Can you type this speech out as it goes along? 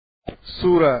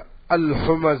சூரா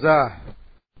அல்-ஹுமஸா.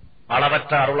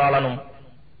 அளவற்ற அருளாளனும்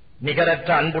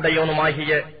நிகரற்ற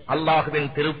அன்புடையோனுமாகிய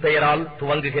அல்லாஹுவின் திருப்பெயரால்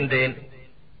துவங்குகின்றேன்.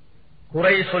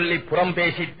 குறை சொல்லி புறம்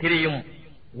பேசித் திரியும்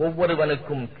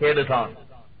ஒவ்வொருவனுக்கும் கேடுதான்.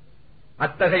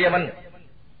 அத்தகையவன்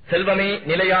செல்வமே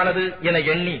நிலையானது என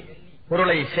எண்ணி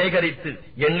பொருளை சேகரித்து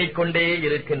எண்ணிக்கொண்டே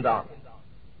இருக்கின்றான்.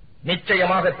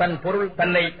 நிச்சயமாக தன் பொருள்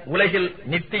தன்னை உலகில்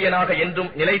நித்தியனாக என்றும்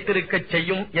நிலைத்திருக்கச்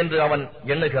செய்யும் என்று அவன்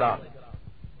எண்ணுகிறான்.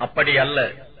 அப்படி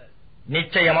அல்ல,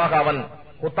 நிச்சயமாக அவன்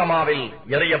ஹுத்தமாவில்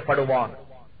எறியப்படுவான்.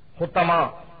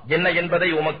 ஹுத்தமா என்ன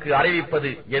என்பதை உமக்கு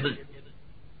அறிவிப்பது எது?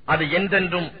 அது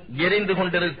என்றென்றும் எரிந்து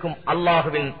கொண்டிருக்கும்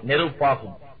அல்லாஹுவின்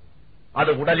நெருப்பாகும்.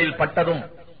 அது உடலில்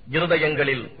பட்டதும்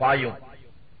இருதயங்களில் பாயும்.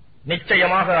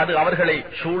 நிச்சயமாக அது அவர்களை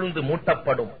சூழ்ந்து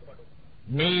மூட்டப்படும்.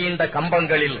 நீண்ட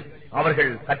கம்பங்களில்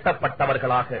அவர்கள்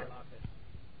கட்டப்பட்டவர்களாக